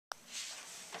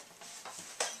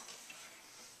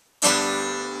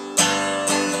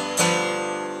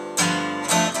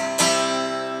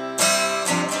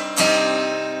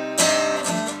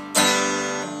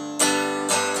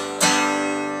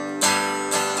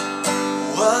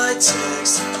What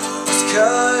text and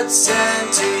postcard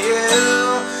sent to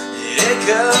you? Did it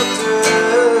go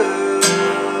through?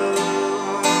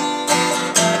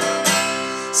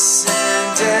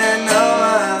 Sending all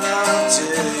my love to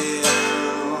you.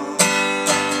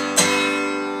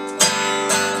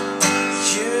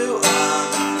 You are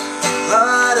the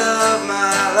part of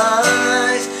my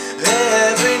life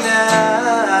every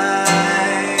night.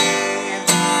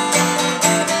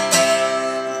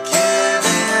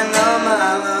 Giving all my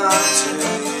love to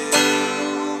you.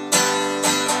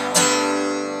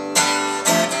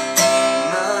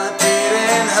 My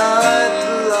beating heart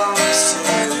belongs to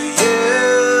you.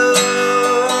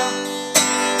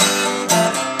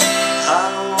 I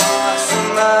walked for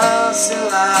miles till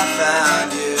I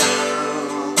found you.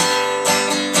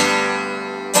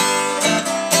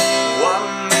 Want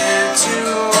me to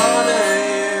honor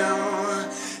you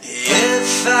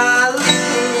if I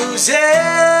lose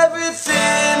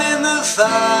everything in the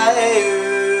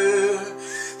fire.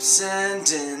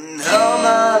 Sending all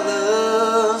my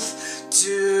love to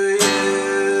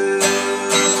you.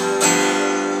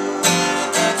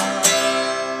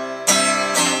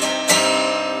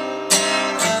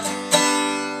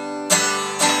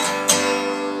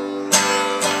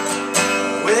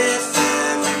 With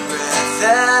every breath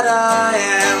that I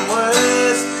am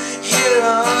worth here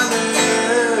on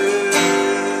earth,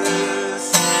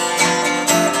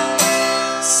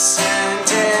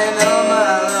 sending all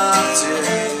my love to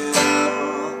you.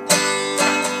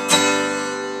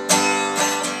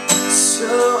 So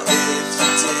if you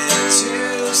dare to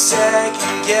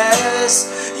second guess,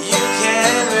 you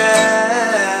can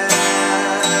rest.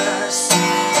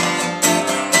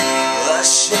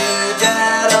 Assured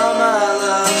that all my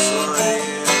love for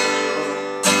you.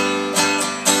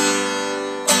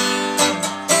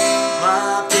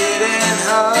 My beating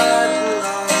heart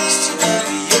belongs to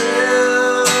you.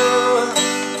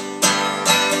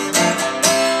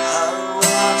 I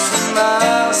walked for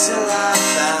miles till I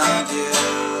found you.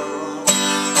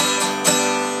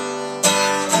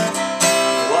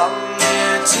 Want me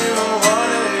to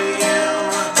honor you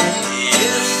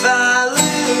if I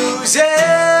lose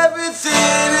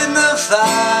everything in the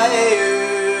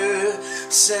fire.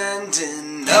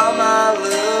 Sending all my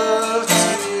love to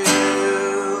you.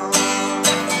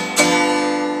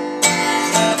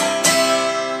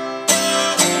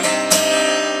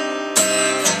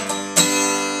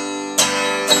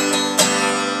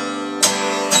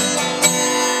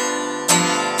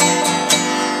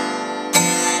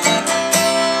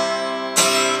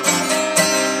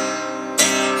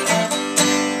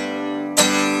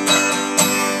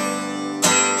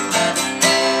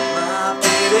 My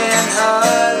beating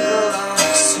heart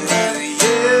belongs to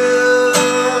you.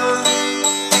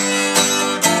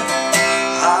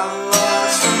 I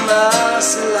walked for miles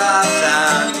till I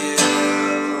found you.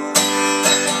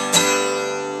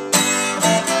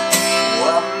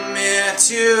 Want me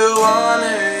to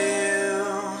honor you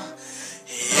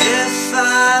if I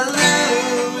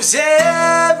lose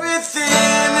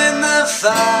everything in the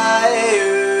fire.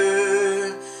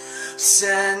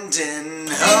 Sending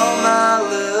all my